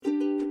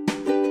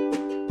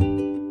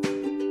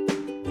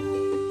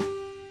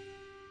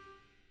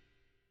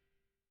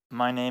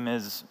My name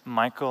is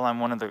Michael.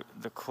 I'm one of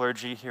the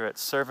clergy here at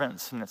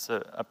Servants, and it's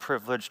a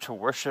privilege to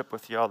worship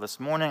with you all this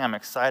morning. I'm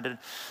excited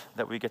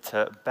that we get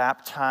to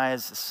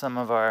baptize some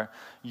of our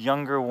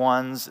younger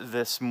ones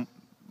this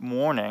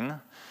morning,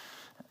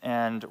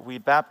 and we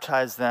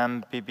baptize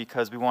them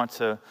because we want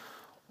to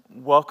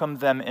welcome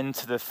them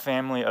into the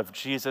family of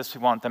Jesus.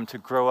 We want them to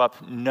grow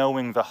up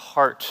knowing the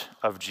heart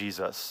of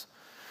Jesus.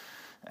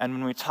 And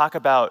when we talk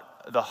about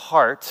the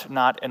heart,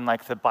 not in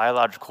like the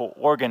biological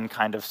organ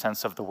kind of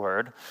sense of the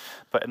word,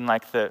 but in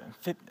like the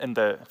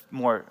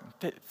more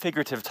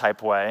figurative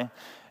type way,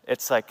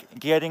 it's like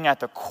getting at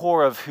the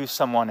core of who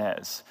someone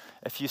is.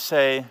 If you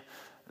say,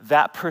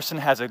 that person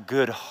has a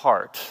good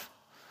heart,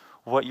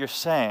 what you're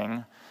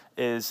saying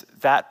is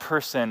that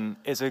person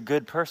is a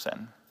good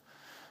person.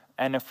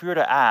 And if we were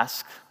to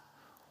ask,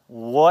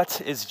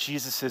 what is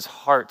Jesus'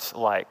 heart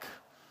like?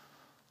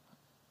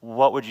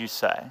 What would you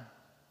say?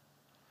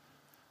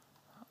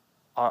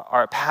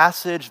 Our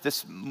passage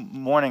this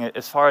morning,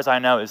 as far as I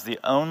know, is the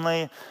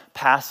only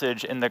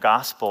passage in the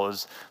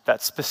Gospels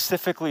that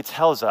specifically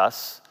tells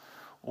us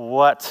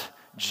what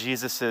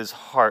Jesus'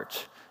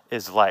 heart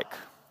is like.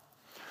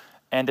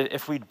 And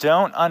if we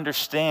don't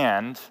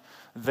understand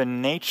the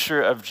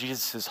nature of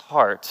Jesus'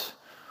 heart,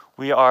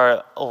 we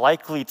are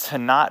likely to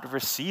not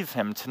receive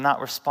him, to not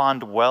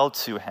respond well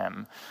to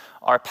him.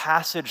 Our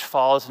passage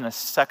falls in a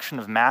section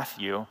of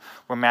Matthew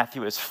where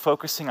Matthew is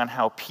focusing on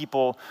how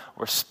people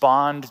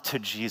respond to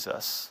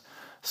Jesus.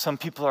 Some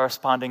people are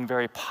responding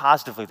very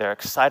positively. They're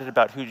excited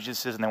about who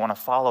Jesus is and they want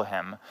to follow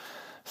him.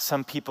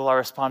 Some people are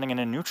responding in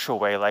a neutral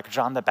way, like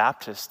John the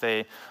Baptist.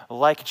 They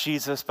like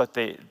Jesus, but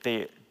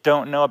they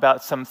don't know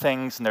about some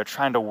things and they're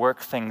trying to work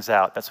things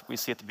out. That's what we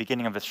see at the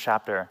beginning of this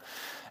chapter.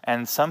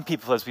 And some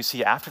people, as we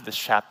see after this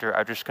chapter,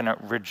 are just going to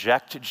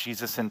reject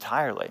Jesus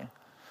entirely.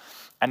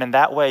 And in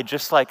that way,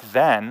 just like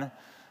then,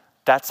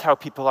 that's how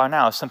people are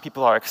now. Some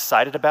people are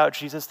excited about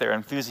Jesus. They're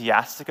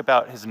enthusiastic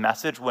about his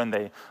message when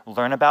they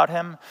learn about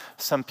him.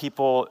 Some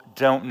people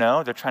don't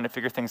know. They're trying to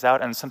figure things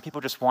out. And some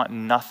people just want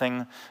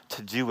nothing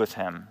to do with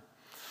him.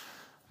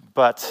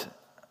 But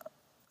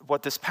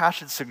what this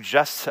passage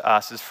suggests to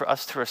us is for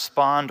us to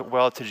respond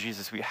well to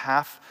Jesus, we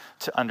have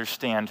to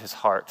understand his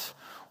heart.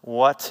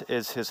 What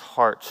is his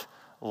heart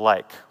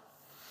like?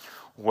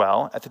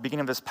 Well, at the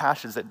beginning of this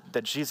passage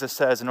that Jesus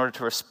says in order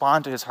to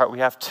respond to his heart, we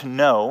have to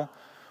know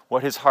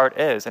what his heart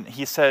is. And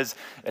he says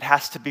it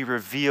has to be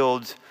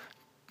revealed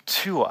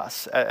to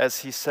us. As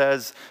he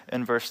says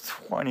in verse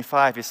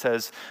 25, he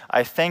says,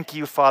 I thank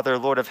you, Father,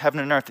 Lord of heaven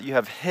and earth, that you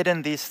have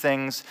hidden these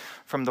things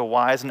from the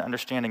wise and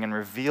understanding and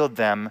revealed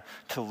them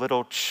to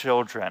little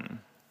children.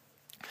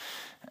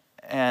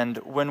 And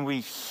when we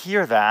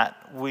hear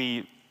that,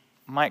 we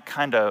might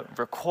kind of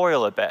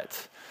recoil a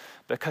bit,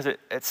 because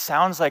it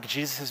sounds like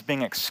Jesus is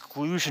being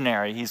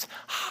exclusionary. He's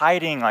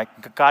hiding,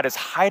 like God is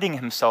hiding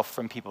himself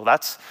from people.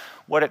 That's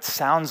what it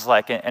sounds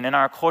like. And in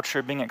our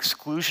culture, being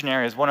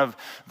exclusionary is one of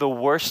the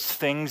worst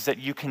things that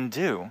you can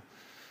do.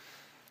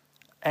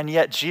 And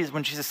yet,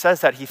 when Jesus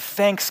says that, he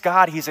thanks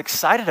God. He's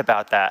excited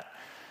about that.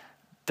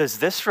 Does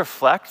this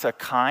reflect a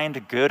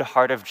kind, good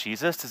heart of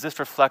Jesus? Does this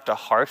reflect a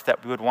heart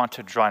that we would want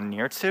to draw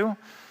near to?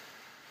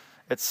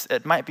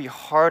 It might be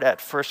hard at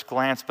first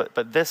glance,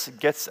 but this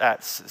gets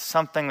at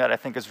something that I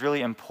think is really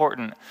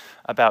important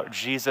about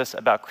Jesus,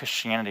 about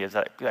Christianity, is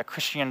that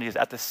Christianity is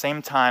at the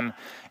same time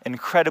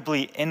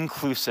incredibly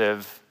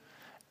inclusive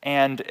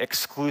and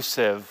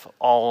exclusive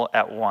all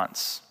at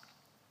once.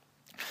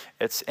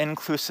 It's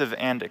inclusive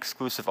and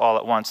exclusive all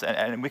at once.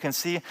 And we can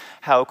see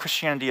how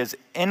Christianity is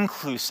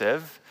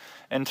inclusive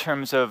in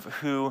terms of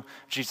who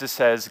Jesus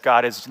says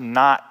God is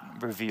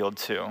not revealed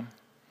to.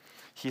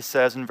 He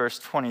says in verse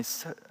 20,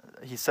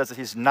 he says that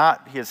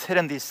he has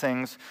hidden these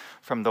things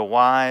from the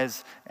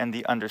wise and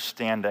the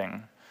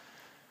understanding.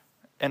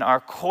 In our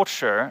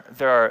culture,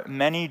 there are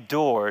many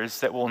doors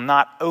that will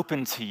not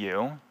open to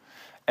you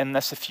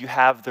unless if you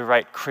have the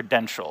right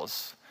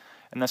credentials,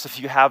 unless if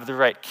you have the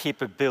right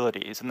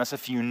capabilities, unless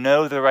if you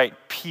know the right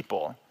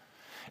people.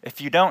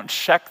 If you don't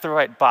check the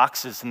right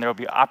boxes, then there will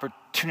be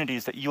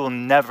opportunities that you will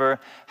never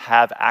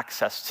have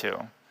access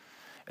to.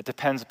 It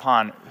depends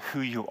upon who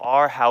you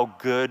are, how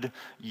good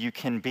you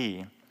can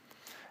be.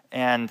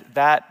 And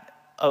that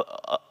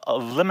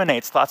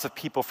eliminates lots of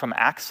people from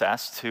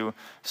access to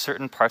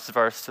certain parts of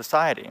our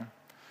society.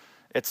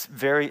 It's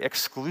very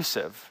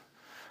exclusive.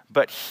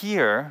 But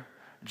here,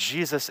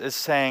 Jesus is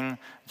saying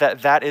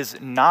that that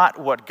is not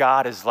what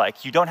God is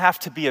like. You don't have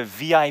to be a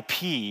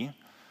VIP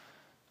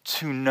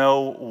to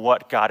know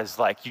what God is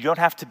like. You don't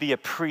have to be a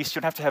priest.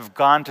 You don't have to have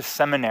gone to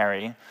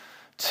seminary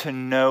to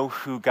know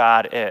who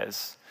God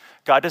is.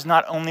 God does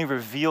not only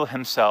reveal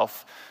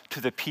himself to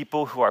the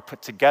people who are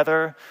put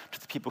together, to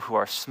the people who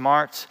are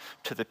smart,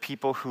 to the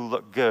people who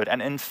look good.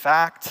 And in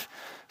fact,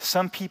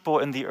 some people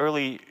in the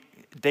early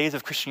days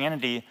of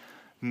Christianity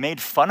made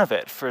fun of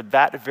it for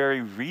that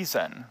very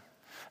reason.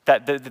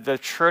 That the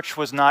church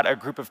was not a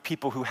group of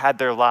people who had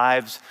their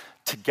lives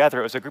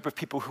together. It was a group of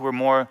people who were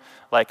more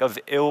like of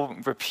ill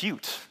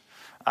repute.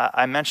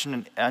 I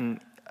mentioned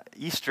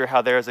Easter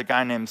how there is a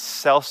guy named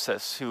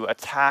Celsus who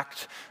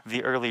attacked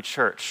the early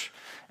church.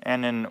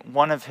 And in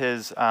one of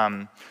his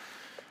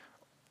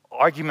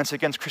arguments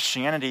against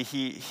Christianity,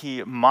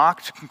 he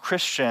mocked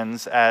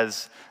Christians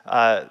as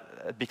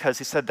because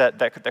he said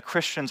that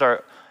Christians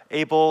are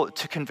able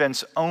to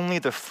convince only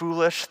the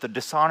foolish, the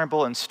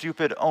dishonorable, and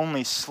stupid,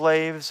 only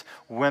slaves,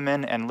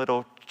 women, and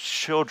little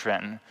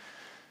children.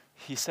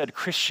 He said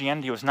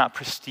Christianity was not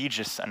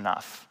prestigious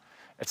enough.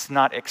 It's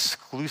not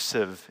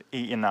exclusive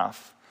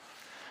enough.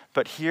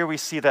 But here we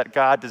see that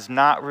God does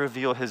not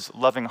reveal his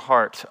loving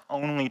heart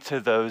only to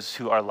those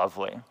who are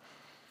lovely.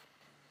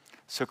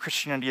 So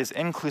Christianity is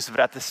inclusive,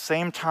 but at the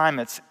same time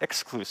it's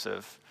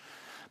exclusive.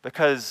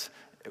 Because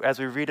as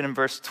we read in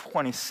verse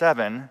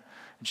 27,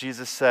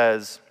 Jesus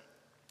says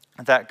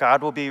that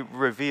God will be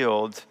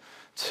revealed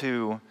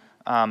to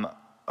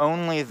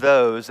only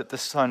those that the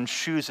Son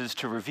chooses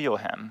to reveal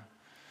him.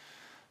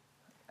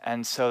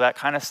 And so that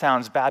kind of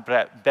sounds bad,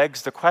 but it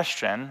begs the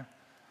question,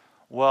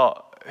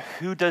 well,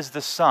 who does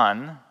the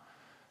Son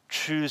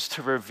choose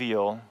to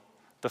reveal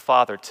the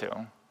Father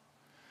to?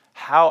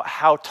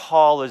 How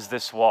tall is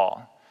this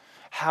wall?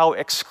 How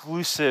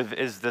exclusive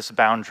is this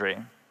boundary?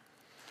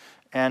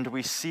 And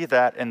we see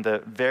that in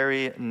the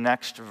very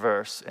next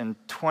verse. In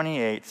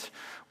 28,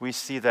 we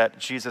see that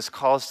Jesus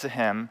calls to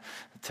him,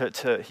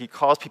 he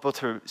calls people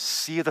to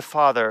see the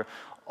Father,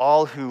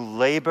 all who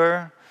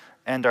labor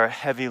and are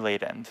heavy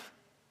laden.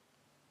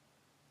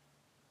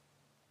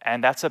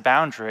 And that's a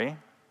boundary.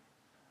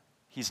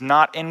 He's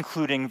not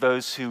including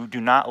those who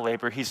do not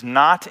labor. He's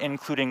not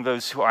including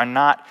those who are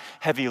not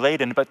heavy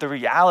laden. But the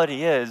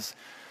reality is,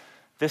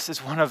 this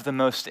is one of the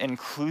most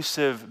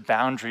inclusive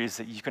boundaries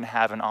that you can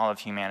have in all of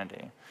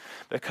humanity,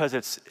 because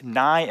it's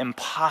nigh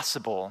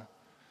impossible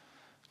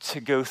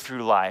to go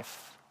through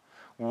life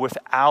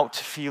without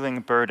feeling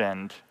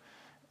burdened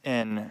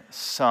in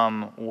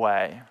some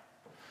way.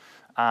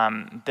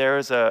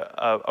 There's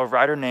a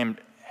writer named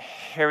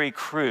Harry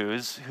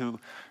Crews who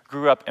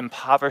grew up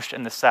impoverished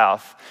in the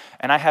South,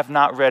 and I have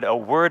not read a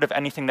word of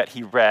anything that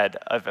he read,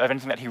 of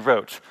anything that he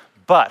wrote.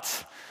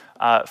 But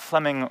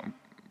Fleming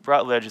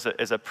Rutledge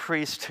is a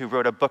priest who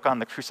wrote a book on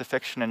the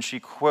crucifixion, and she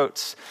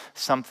quotes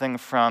something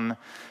from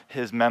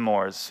his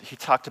memoirs. He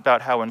talked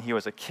about how when he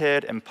was a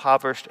kid,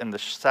 impoverished in the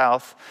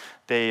South,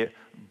 they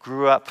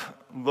grew up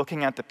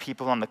looking at the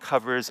people on the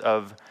covers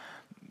of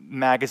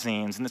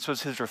magazines, and this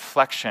was his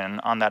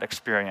reflection on that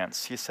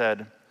experience. He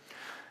said,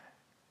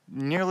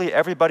 "Nearly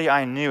everybody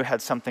I knew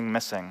had something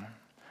missing.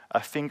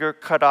 A finger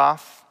cut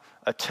off,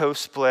 a toe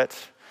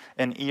split,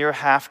 an ear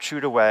half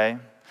chewed away,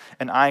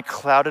 an eye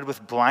clouded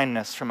with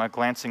blindness from a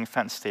glancing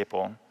fence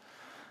staple.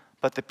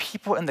 But the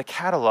people in the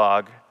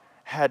catalog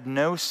had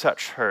no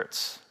such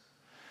hurts.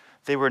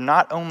 They were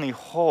not only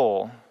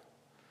whole,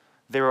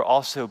 they were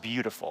also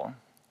beautiful."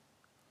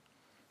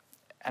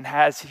 And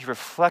as he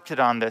reflected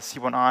on this, he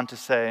went on to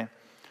say,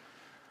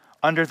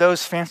 "Under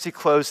those fancy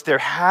clothes, there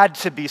had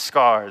to be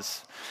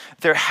scars.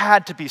 There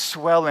had to be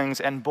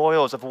swellings and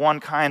boils of one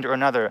kind or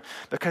another,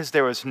 because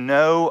there was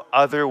no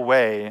other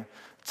way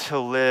to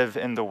live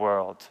in the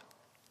world."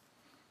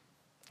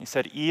 He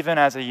said, even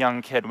as a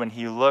young kid, when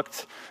he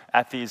looked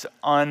at these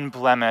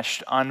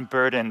unblemished,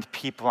 unburdened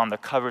people on the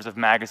covers of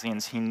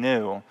magazines, he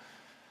knew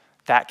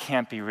that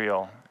can't be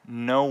real.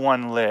 No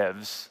one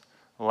lives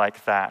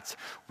like that.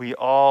 We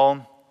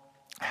all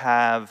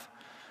have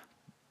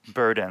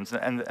burdens,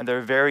 and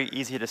they're very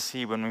easy to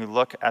see when we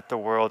look at the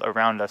world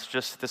around us.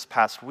 Just this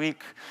past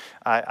week,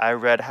 I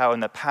read how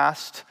in the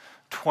past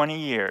 20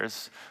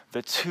 years,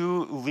 the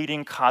two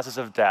leading causes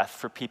of death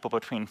for people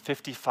between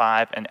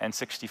 55 and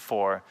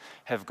 64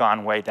 have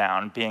gone way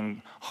down,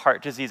 being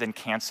heart disease and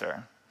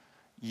cancer.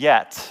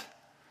 Yet,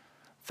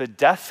 the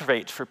death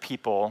rate for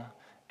people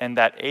in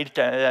that age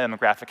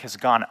demographic has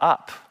gone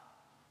up.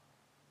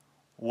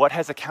 What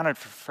has accounted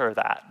for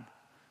that?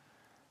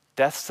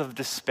 Deaths of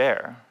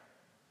despair,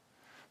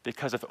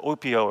 because of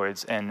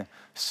opioids and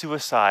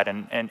suicide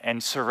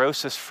and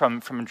cirrhosis from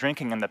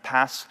drinking. In the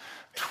past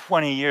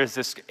 20 years,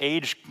 this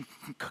age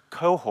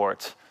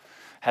cohort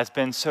has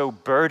been so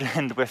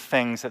burdened with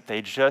things that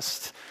they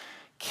just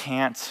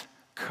can't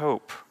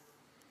cope.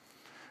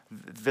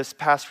 This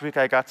past week,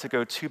 I got to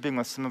go tubing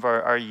with some of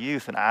our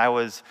youth, and I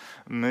was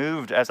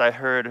moved as I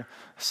heard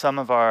some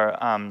of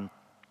our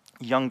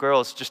young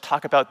girls just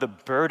talk about the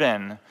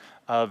burden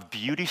of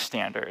beauty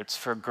standards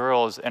for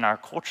girls in our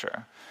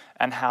culture,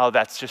 and how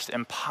that's just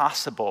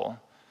impossible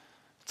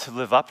to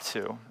live up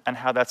to, and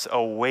how that's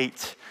a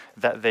weight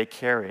that they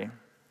carry.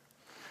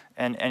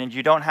 And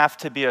you don't have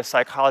to be a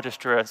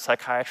psychologist or a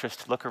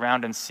psychiatrist to look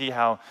around and see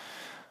how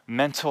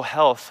mental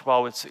health,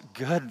 while it's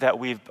good that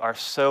we are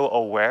so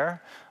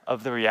aware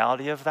of the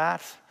reality of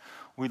that,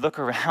 we look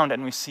around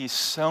and we see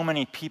so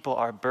many people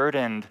are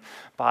burdened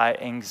by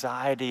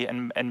anxiety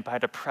and by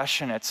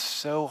depression. It's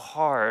so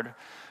hard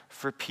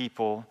for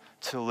people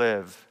to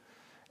live.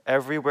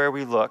 Everywhere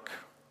we look,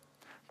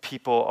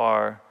 people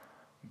are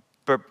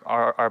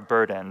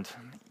burdened.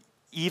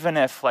 Even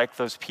if, like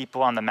those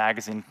people on the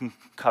magazine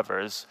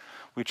covers,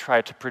 we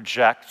try to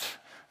project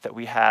that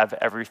we have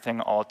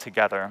everything all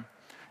together,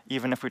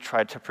 even if we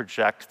try to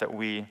project that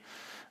we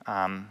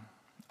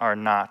are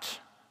not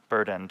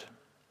burdened.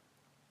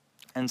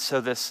 And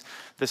so this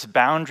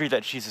boundary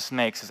that Jesus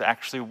makes is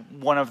actually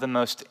one of the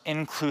most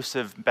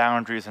inclusive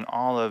boundaries in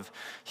all of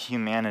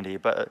humanity.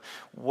 But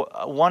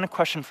one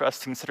question for us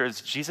to consider,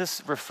 is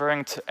Jesus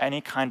referring to any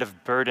kind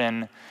of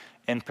burden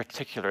in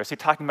particular? Is he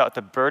talking about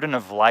the burden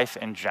of life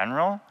in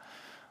general,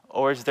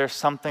 or is there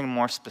something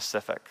more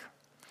specific?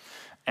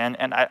 And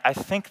I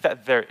think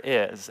that there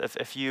is.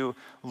 If you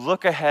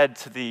look ahead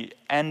to the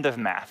end of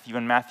Matthew,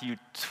 in Matthew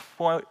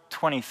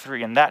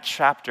 23, in that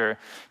chapter,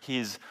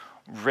 he's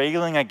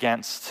railing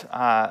against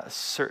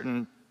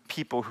certain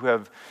people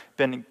who've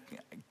been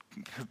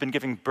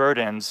giving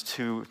burdens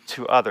to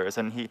others.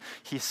 And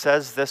he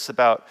says this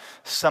about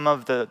some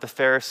of the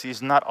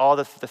Pharisees. Not all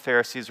the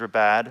Pharisees were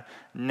bad.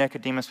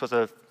 Nicodemus was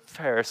a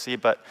Pharisee,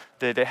 but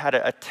they had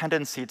a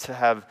tendency to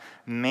have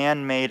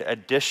man-made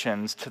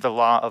additions to the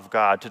law of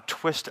God, to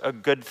twist a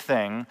good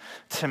thing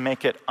to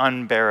make it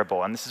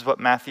unbearable. And this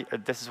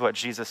is what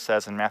Jesus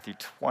says in Matthew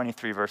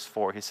 23, verse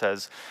 4. He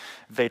says,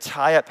 "They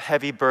tie up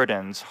heavy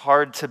burdens,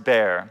 hard to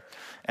bear,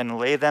 and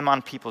lay them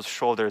on people's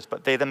shoulders,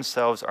 but they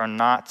themselves are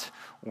not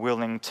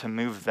willing to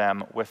move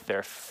them with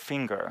their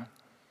finger."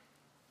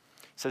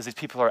 He says these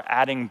people are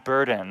adding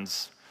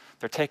burdens.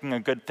 They're taking a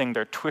good thing,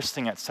 they're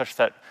twisting it such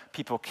that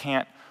people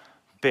can't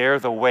bear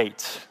the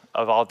weight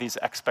of all these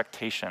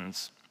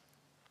expectations.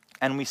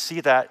 And we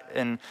see that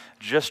in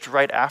just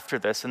right after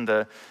this, in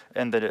the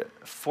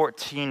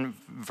 14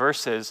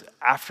 verses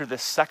after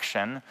this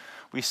section,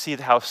 we see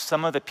how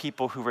some of the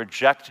people who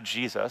reject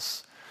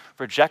Jesus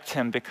reject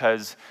him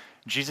because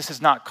Jesus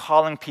is not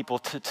calling people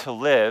to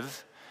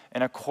live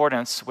in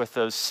accordance with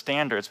those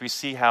standards. We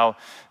see how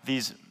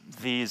these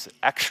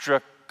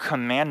extra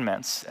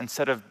commandments,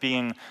 instead of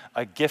being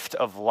a gift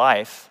of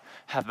life,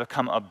 have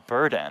become a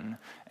burden.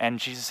 And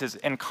Jesus is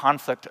in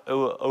conflict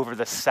over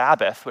the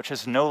Sabbath, which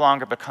has no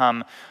longer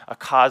become a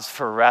cause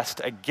for rest,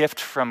 a gift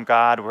from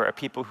God, where a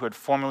people who had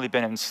formerly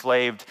been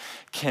enslaved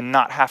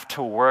cannot have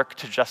to work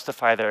to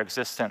justify their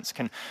existence,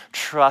 can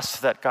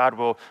trust that God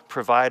will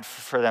provide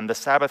for them. The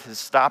Sabbath has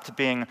stopped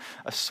being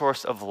a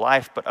source of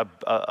life, but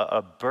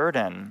a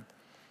burden.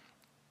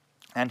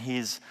 And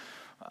he's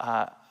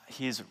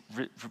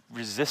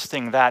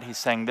resisting that. He's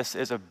saying, this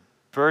is a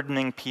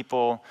burdening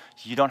people.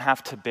 You don't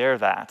have to bear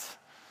that.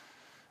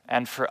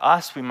 And for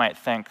us, we might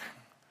think,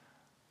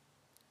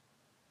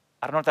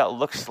 I don't know what that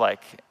looks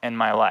like in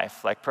my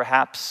life. Like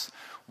perhaps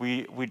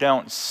we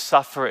don't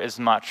suffer as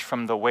much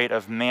from the weight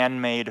of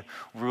man-made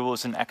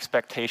rules and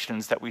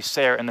expectations that we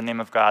say are in the name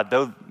of God,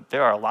 though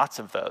there are lots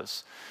of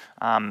those.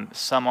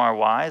 Some are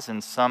wise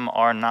and some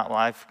are not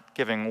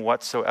life-giving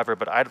whatsoever.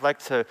 But I'd like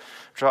to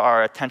draw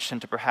our attention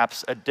to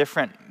perhaps a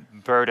different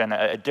burden,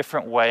 a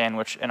different way in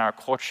which in our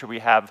culture we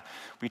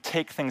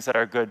take things that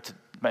are good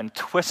and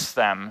twist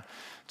them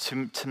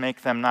to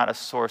make them not a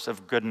source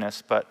of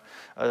goodness, but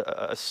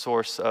a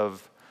source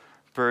of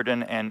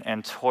burden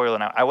and toil.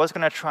 And I was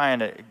going to try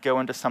and go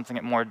into something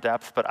at more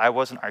depth, but I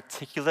wasn't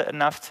articulate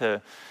enough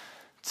to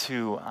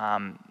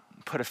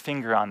put a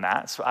finger on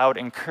that. So I would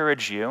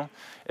encourage you,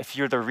 if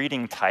you're the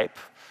reading type,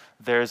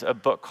 there's a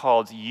book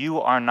called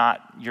You Are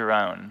Not Your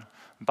Own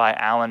by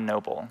Alan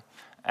Noble.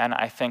 And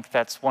I think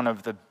that's one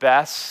of the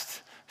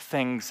best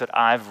things that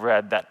I've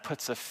read that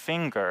puts a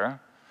finger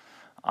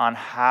on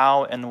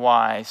how and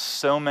why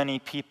so many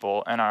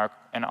people in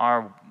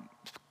our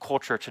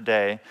culture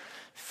today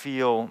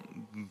feel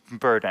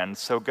burdened.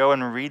 So go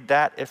and read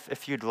that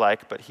if you'd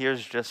like, but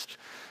here's just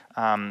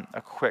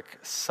a quick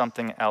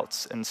something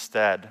else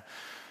instead.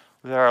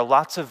 There are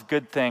lots of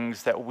good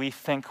things that we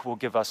think will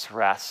give us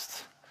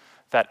rest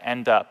that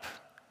end up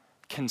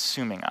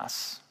consuming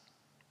us.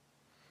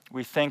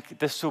 We think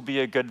this will be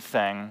a good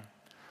thing.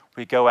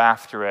 We go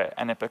after it,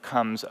 and it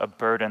becomes a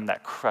burden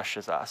that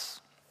crushes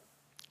us.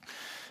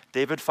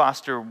 David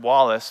Foster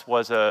Wallace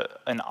was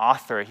an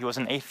author. He was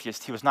an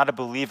atheist. He was not a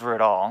believer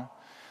at all.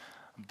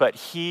 But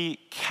he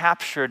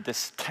captured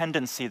this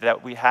tendency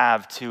that we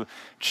have to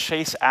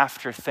chase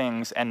after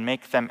things and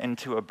make them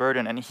into a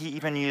burden. And he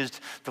even used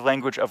the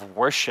language of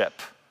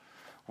worship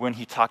when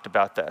he talked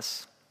about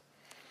this.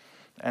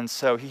 And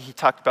so he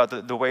talked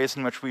about the ways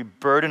in which we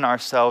burden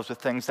ourselves with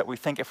things that we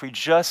think if we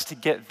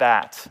just get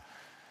that,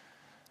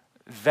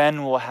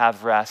 then we'll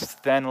have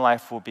rest, then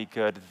life will be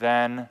good,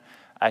 then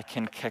I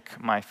can kick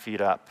my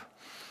feet up.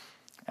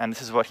 And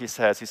this is what he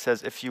says. He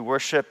says, if you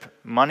worship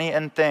money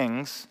and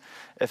things,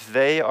 if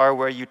they are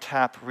where you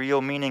tap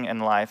real meaning in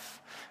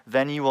life,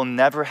 then you will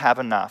never have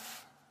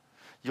enough.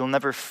 You'll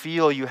never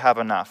feel you have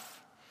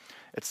enough.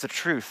 It's the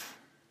truth.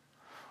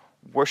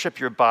 Worship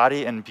your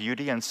body and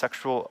beauty and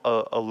sexual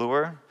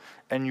allure,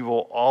 and you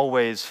will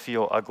always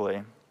feel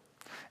ugly.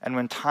 And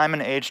when time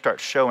and age start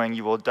showing,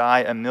 you will die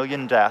a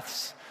million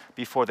deaths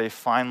before they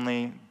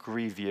finally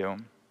grieve you.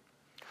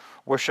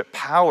 Worship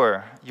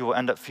power, you will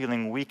end up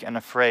feeling weak and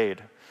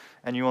afraid,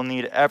 and you will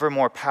need ever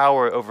more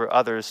power over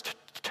others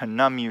to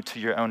numb you to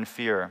your own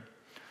fear.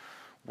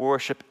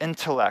 Worship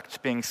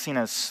intellect, being seen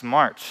as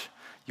smart,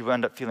 you will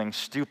end up feeling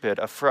stupid,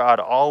 a fraud,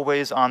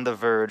 always on the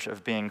verge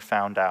of being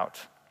found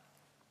out.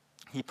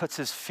 He puts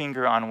his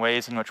finger on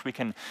ways in which we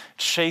can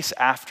chase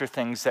after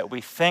things that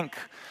we think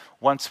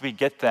once we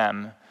get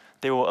them,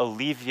 they will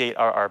alleviate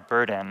our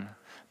burden,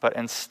 but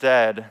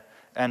instead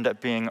end up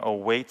being a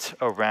weight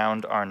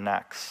around our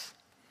necks.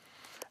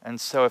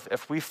 And so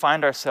if we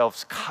find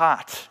ourselves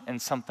caught in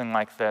something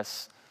like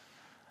this,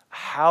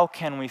 how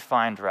can we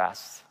find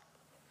rest?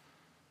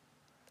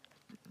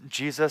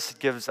 Jesus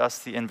gives us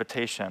the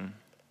invitation,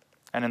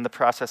 and in the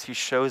process, he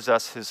shows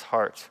us his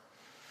heart.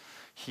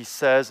 He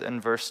says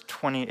in verse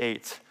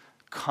 28,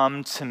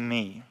 "Come to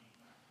me."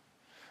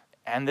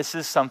 And this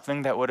is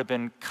something that would have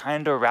been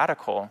kind of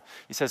radical.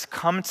 He says,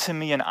 "Come to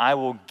me and I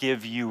will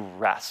give you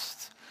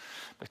rest."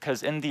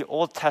 Because in the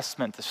Old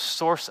Testament, the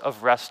source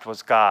of rest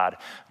was God.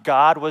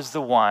 God was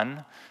the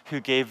one who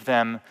gave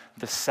them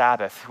the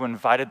Sabbath, who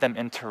invited them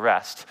into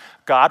rest.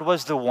 God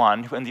was the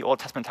one who in the Old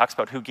Testament talks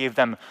about who gave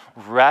them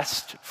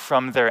rest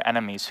from their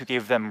enemies, who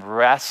gave them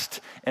rest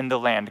in the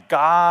land.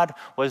 God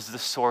was the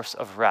source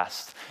of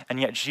rest. And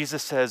yet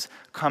Jesus says,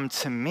 "Come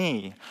to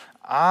me.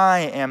 I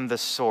am the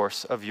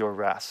source of your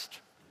rest."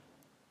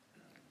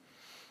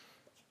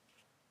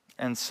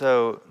 And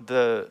so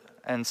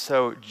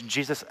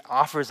Jesus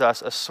offers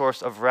us a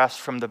source of rest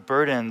from the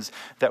burdens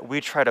that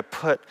we try to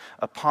put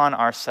upon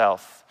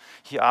ourselves.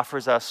 He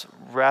offers us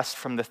rest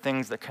from the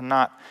things that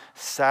cannot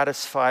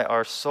satisfy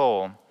our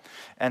soul.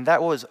 And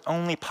that was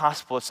only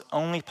possible. It's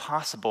only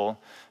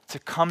possible to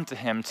come to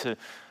him, to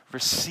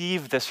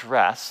receive this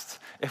rest,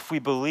 if we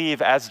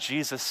believe, as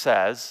Jesus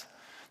says,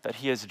 that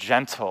he is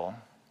gentle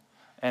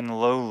and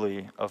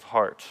lowly of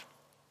heart.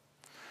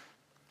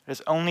 It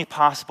is only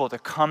possible to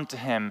come to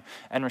him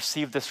and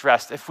receive this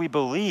rest if we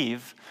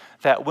believe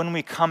that when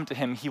we come to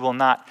him, he will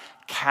not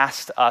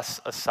cast us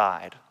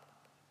aside.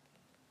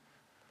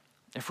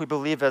 If we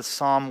believe, as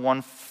Psalm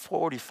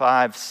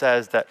 145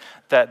 says, that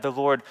the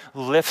Lord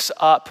lifts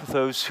up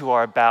those who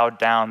are bowed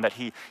down, that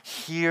he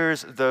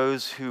hears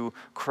those who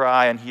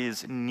cry and he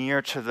is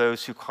near to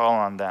those who call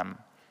on them.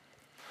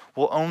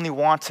 We'll only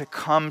want to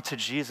come to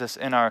Jesus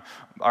in our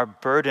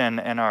burden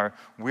and our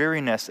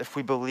weariness if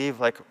we believe,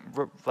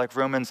 like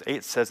Romans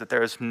 8 says, that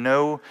there is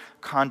no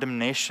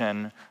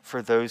condemnation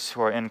for those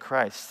who are in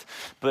Christ.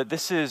 But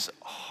this is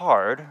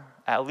hard.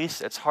 At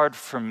least it's hard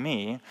for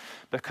me,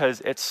 because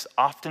it's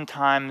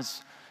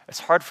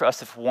hard for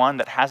us if, one,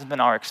 that hasn't been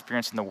our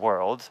experience in the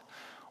world,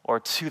 or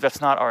two, that's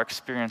not our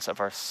experience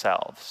of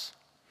ourselves.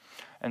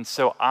 And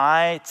so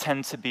I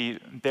tend to be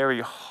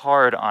very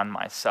hard on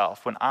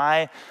myself. When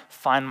I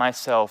find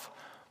myself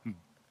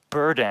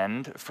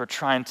burdened for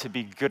trying to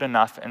be good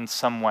enough in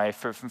some way,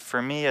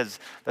 for me, as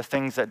the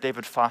things that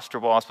David Foster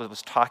Wallace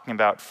was talking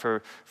about,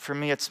 for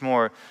me it's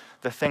more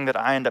the thing that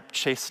I end up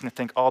chasing to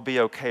think I'll be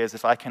okay is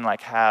if I can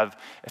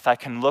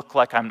look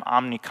like I'm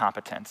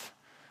omnicompetent,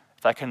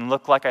 if I can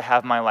look like I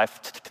have my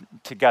life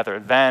together,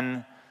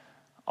 then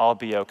I'll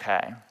be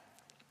okay.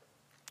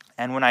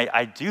 And when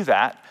I do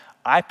that,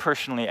 I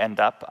personally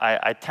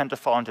I tend to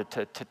fall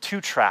into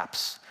two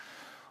traps.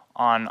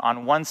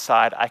 On one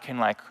side, I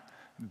can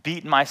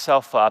beat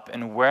myself up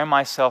and wear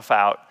myself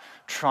out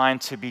trying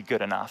to be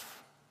good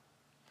enough.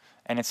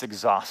 And it's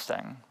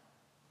exhausting.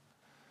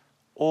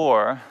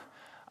 Or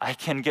I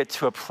can get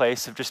to a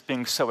place of just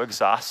being so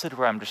exhausted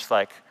where I'm just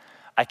like,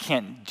 I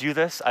can't do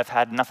this, I've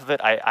had enough of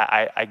it,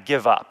 I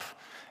give up,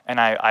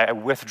 and I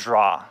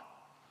withdraw.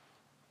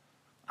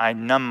 I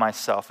numb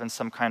myself in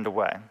some kind of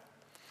way.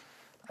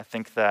 I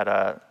think that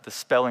the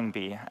Spelling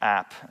Bee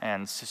app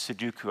and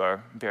Sudoku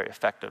are very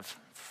effective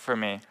for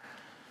me.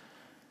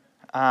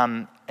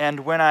 And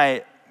when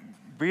I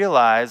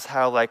realize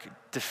how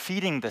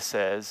defeating this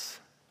is,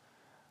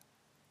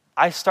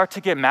 I start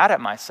to get mad at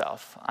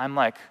myself. I'm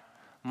like,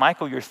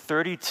 Michael, you're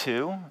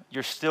 32,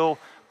 you're still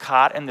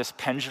caught in this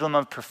pendulum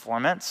of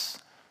performance.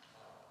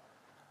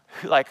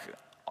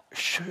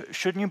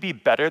 Shouldn't you be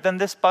better than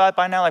this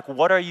by now?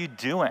 What are you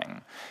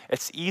doing?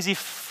 It's easy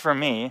for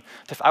me,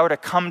 if I were to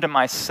come to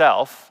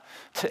myself,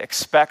 to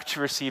expect to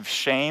receive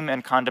shame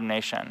and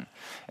condemnation.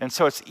 And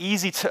so it's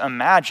easy to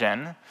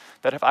imagine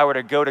that if I were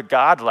to go to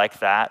God like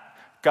that,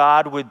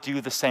 God would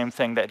do the same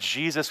thing, that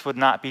Jesus would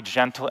not be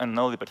gentle and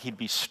lowly, but he'd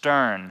be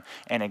stern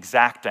and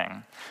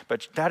exacting.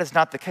 But that is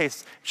not the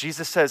case.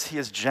 Jesus says he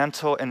is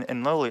gentle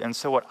and lowly. And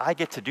so what I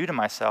get to do to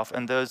myself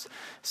in those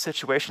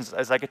situations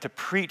is I get to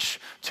preach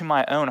to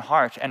my own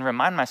heart and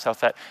remind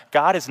myself that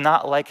God is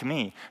not like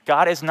me.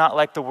 God is not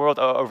like the world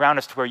around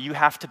us, to where you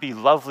have to be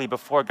lovely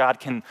before God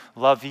can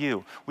love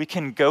you. We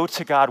can go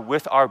to God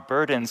with our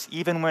burdens,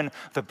 even when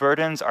the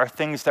burdens are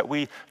things that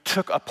we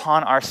took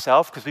upon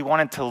ourselves because we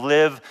wanted to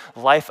live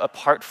life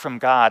apart from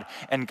God,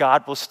 and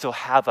God will still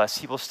have us.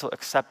 He will still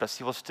accept us.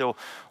 He will still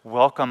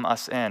welcome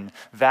us in.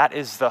 That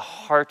is the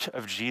heart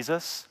of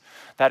Jesus.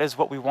 That is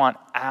what we want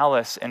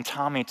Alice and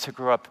Tommy to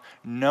grow up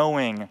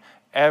knowing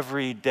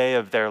every day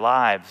of their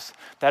lives.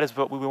 That is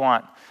what we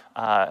want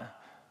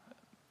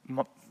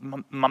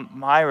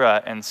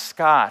Myra and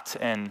Scott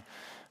and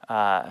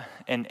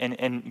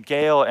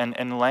Gail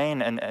and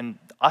Lane and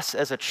us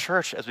as a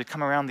church, as we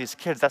come around these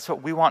kids, that's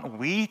what we want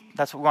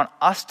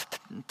us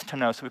to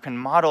know, so we can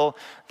model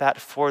that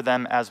for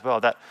them as well,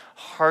 that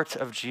heart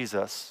of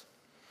Jesus.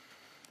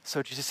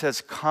 So Jesus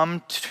says,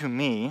 come to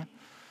me,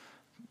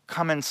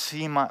 come and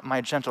see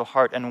my gentle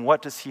heart. And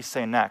what does he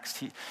say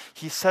next?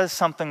 He says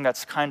something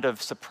that's kind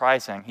of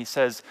surprising. He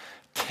says,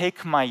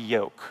 take my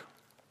yoke.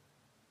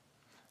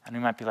 And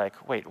we might be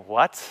like, wait,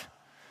 what?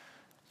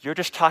 You're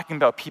just talking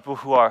about people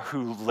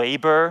who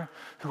labor,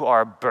 who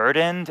are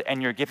burdened,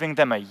 and you're giving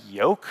them a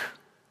yoke?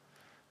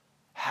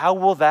 How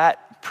will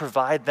that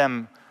provide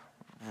them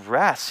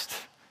rest?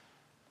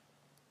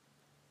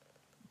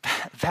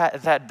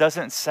 That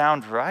doesn't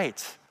sound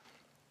right.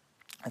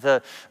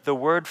 The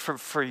word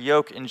for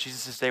yoke in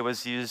Jesus' day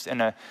was used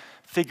in a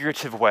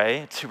figurative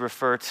way to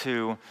refer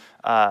to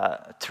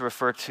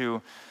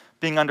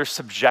being under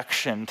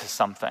subjection to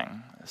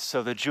something.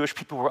 So the Jewish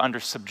people were under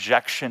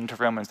subjection to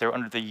Romans. They were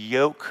under the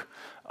yoke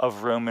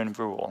of Roman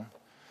rule.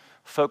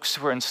 Folks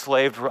who were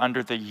enslaved were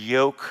under the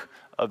yoke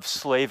of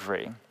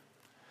slavery.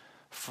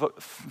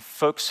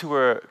 Folks who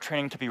were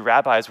training to be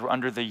rabbis were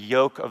under the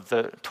yoke of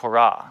the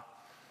Torah.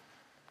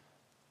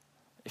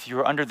 If you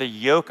were under the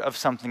yoke of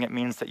something, it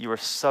means that you were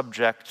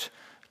subject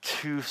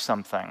to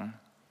something.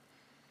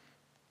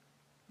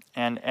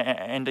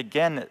 And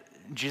again,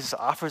 Jesus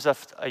offers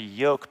us a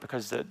yoke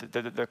because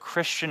the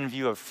Christian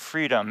view of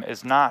freedom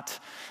is not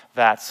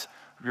that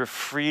you're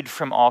freed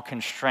from all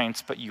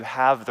constraints, but you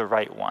have the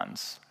right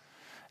ones.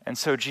 And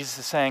so Jesus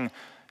is saying,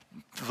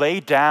 lay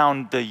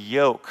down the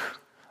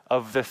yoke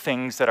of the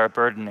things that are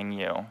burdening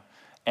you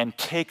and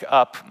take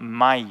up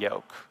my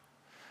yoke.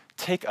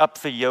 Take up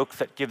the yoke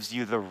that gives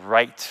you the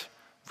right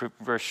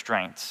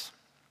restraints.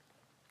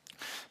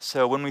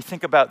 So when we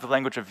think about the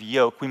language of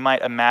yoke, we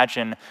might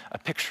imagine a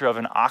picture of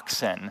an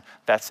oxen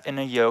that's in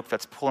a yoke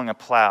that's pulling a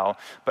plow,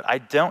 but I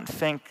don't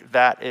think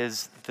that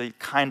is the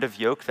kind of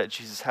yoke that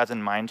Jesus has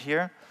in mind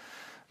here,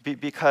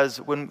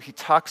 because when he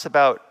talks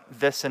about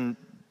this in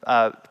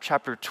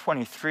chapter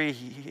 23,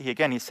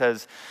 he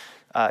says,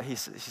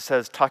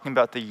 talking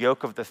about the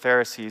yoke of the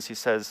Pharisees, he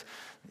says,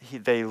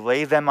 they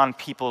lay them on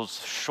people's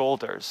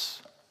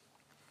shoulders.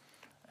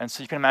 And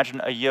so you can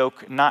imagine a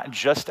yoke not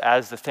just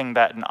as the thing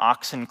that an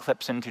oxen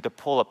clips into to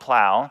pull a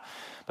plow,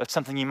 but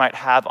something you might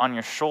have on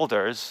your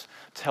shoulders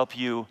to help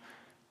you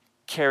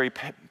carry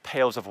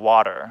pails of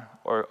water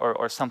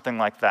or something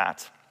like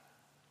that.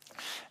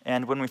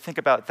 And when we think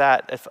about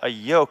that, if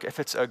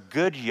it's a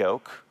good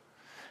yoke,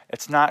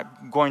 it's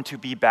not going to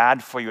be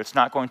bad for you. It's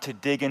not going to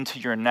dig into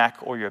your neck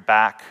or your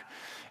back.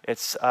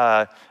 It's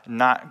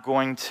not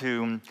going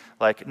to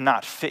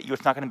not fit you.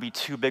 It's not going to be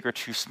too big or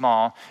too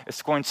small.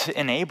 It's going to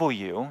enable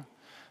you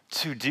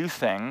to do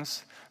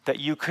things that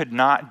you could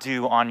not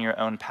do on your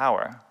own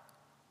power.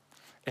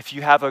 If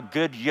you have a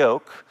good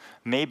yoke,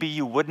 maybe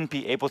you wouldn't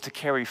be able to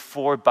carry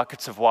 4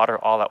 buckets of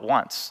water all at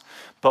once.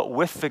 But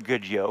with the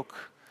good yoke,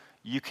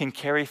 you can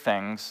carry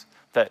things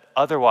that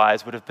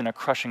otherwise would have been a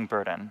crushing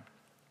burden.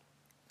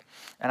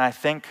 And I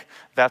think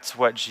that's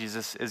what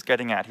Jesus is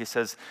getting at. He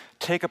says,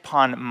 take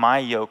upon my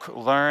yoke,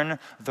 learn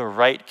the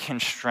right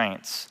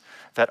constraints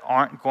that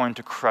aren't going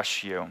to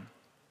crush you.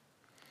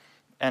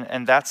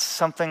 And that's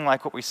something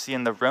like what we see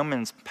in the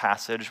Romans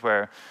passage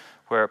where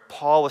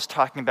Paul was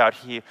talking about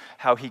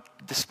how he,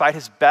 despite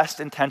his best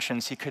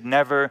intentions, he could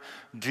never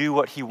do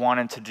what he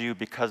wanted to do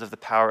because of the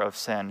power of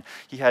sin.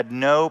 He had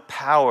no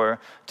power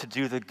to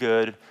do the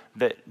good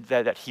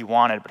that he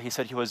wanted, but he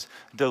said he was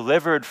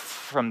delivered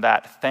from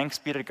that, thanks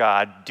be to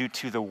God, due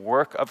to the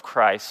work of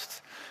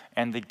Christ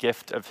and the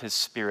gift of his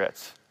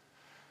Spirit.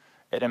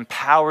 It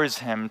empowers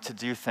him to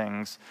do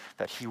things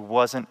that he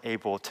wasn't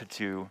able to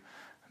do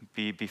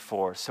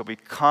before. So we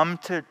come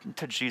to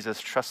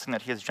Jesus trusting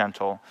that he is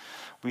gentle.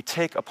 We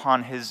take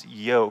upon his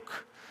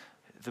yoke,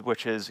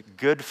 which is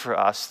good for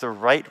us, the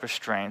right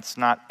restraints,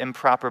 not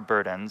improper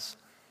burdens.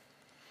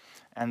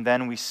 And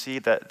then we see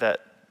that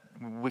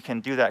we can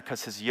do that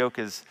because his yoke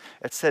it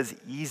says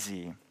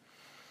easy.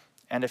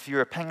 And if you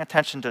were paying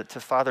attention to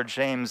Father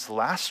James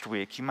last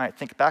week, you might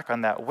think back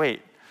on that.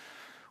 Wait,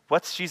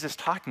 what's Jesus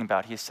talking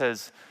about? He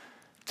says,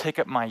 take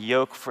up my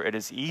yoke for it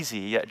is easy.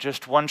 Yet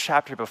just one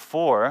chapter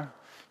before,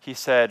 he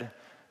said,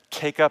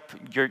 take up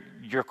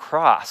your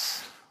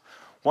cross.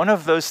 One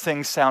of those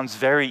things sounds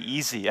very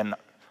easy and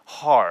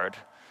hard,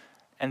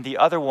 and the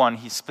other one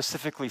he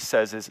specifically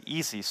says is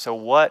easy. So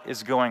what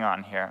is going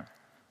on here?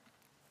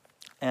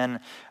 And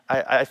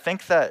I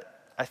think that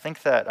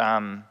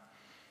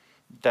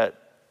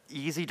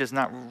easy does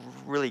not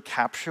really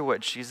capture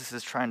what Jesus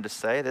is trying to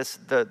say.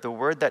 The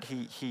word that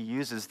he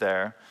uses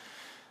there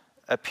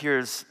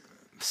appears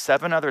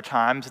 7 other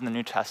times in the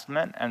New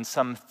Testament and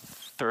some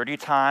 30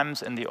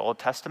 times in the Old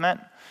Testament,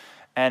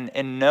 and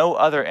in no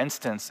other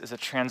instance is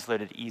it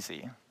translated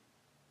easy.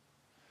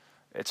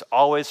 It's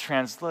always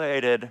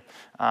translated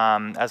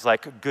as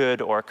like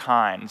good or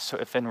kind. So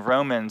if in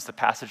Romans, the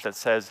passage that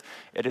says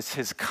it is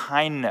his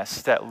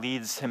kindness that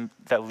leads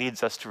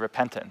us to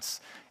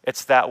repentance,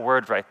 it's that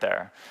word right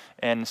there.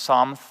 In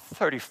Psalm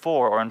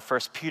 34 or in 1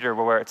 Peter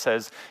where it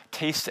says,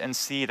 taste and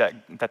see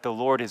that the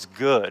Lord is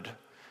good,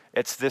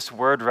 It's this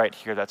word right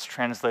here that's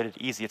translated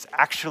easy. It's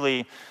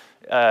actually,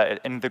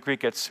 in the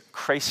Greek, it's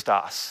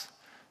Christos.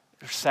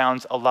 It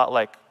sounds a lot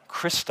like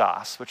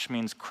Christos, which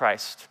means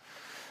Christ.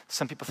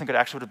 Some people think it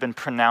actually would have been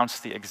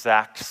pronounced the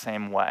exact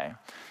same way.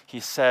 He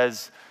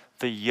says,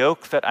 the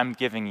yoke that I'm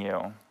giving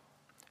you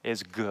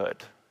is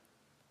good.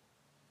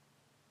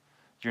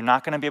 You're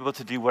not going to be able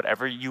to do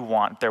whatever you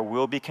want. There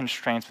will be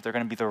constraints, but they're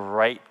going to be the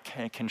right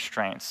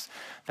constraints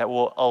that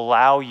will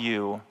allow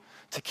you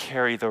to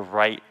carry the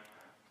right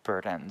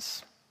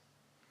burdens.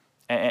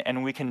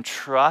 And we can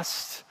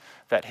trust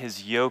that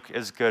his yoke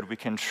is good. We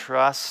can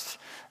trust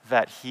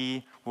that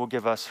he will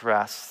give us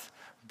rest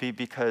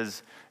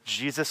because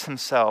Jesus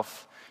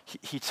himself,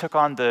 he took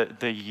on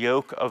the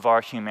yoke of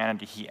our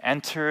humanity. He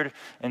entered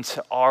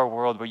into our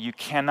world where you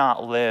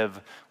cannot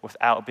live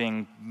without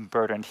being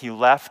burdened. He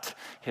left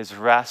his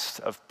rest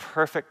of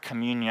perfect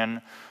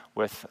communion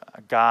with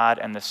God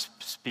and the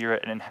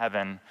Spirit in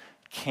heaven,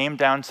 came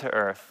down to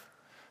earth,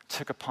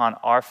 took upon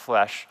our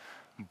flesh,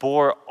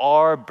 bore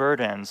our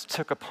burdens,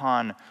 took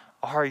upon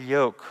our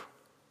yoke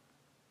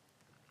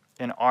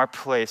in our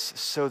place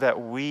so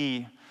that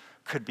we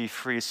could be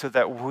free, so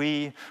that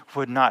we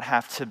would not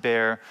have to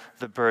bear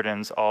the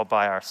burdens all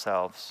by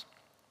ourselves.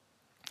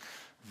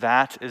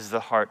 That is the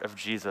heart of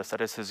Jesus.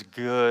 That is his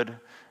good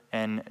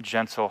and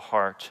gentle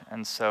heart.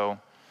 And so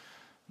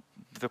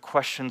the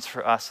questions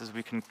for us as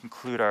we can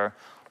conclude are,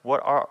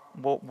 what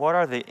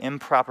are the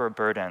improper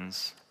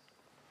burdens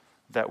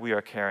that we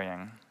are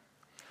carrying?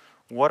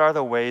 What are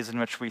the ways in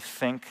which we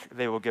think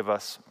they will give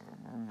us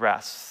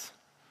rest?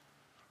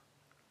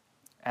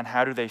 And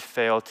how do they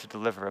fail to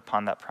deliver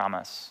upon that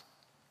promise?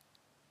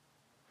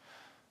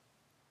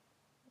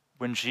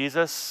 When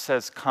Jesus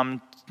says,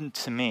 "Come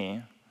to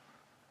me,"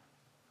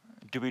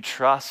 do we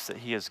trust that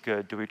he is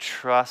good? Do we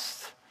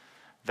trust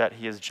that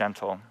he is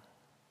gentle?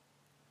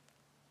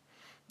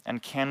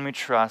 And can we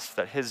trust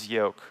that his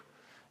yoke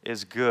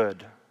is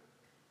good?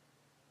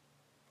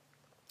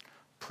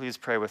 Please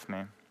pray with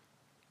me.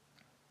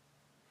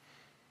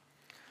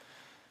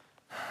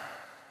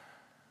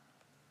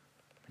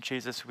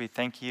 Jesus, we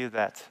thank you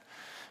that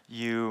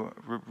you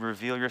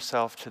reveal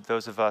yourself to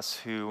those of us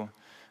who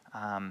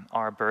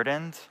are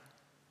burdened,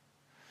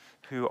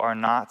 who are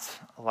not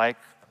like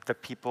the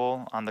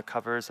people on the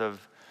covers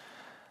of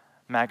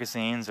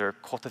magazines or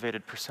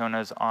cultivated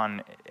personas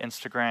on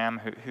Instagram,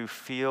 who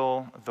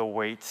feel the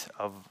weight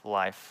of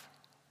life.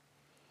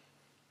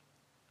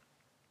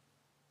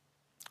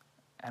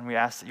 And we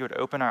ask that you would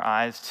open our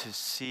eyes to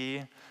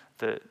see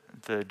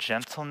the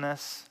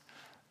gentleness,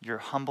 your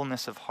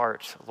humbleness of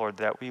heart, Lord,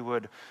 that we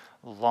would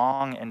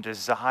long and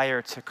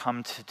desire to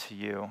come to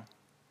you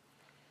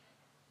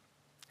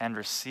and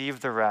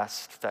receive the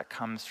rest that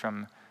comes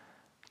from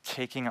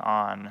taking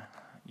on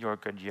your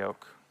good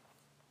yoke.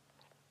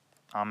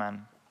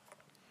 Amen.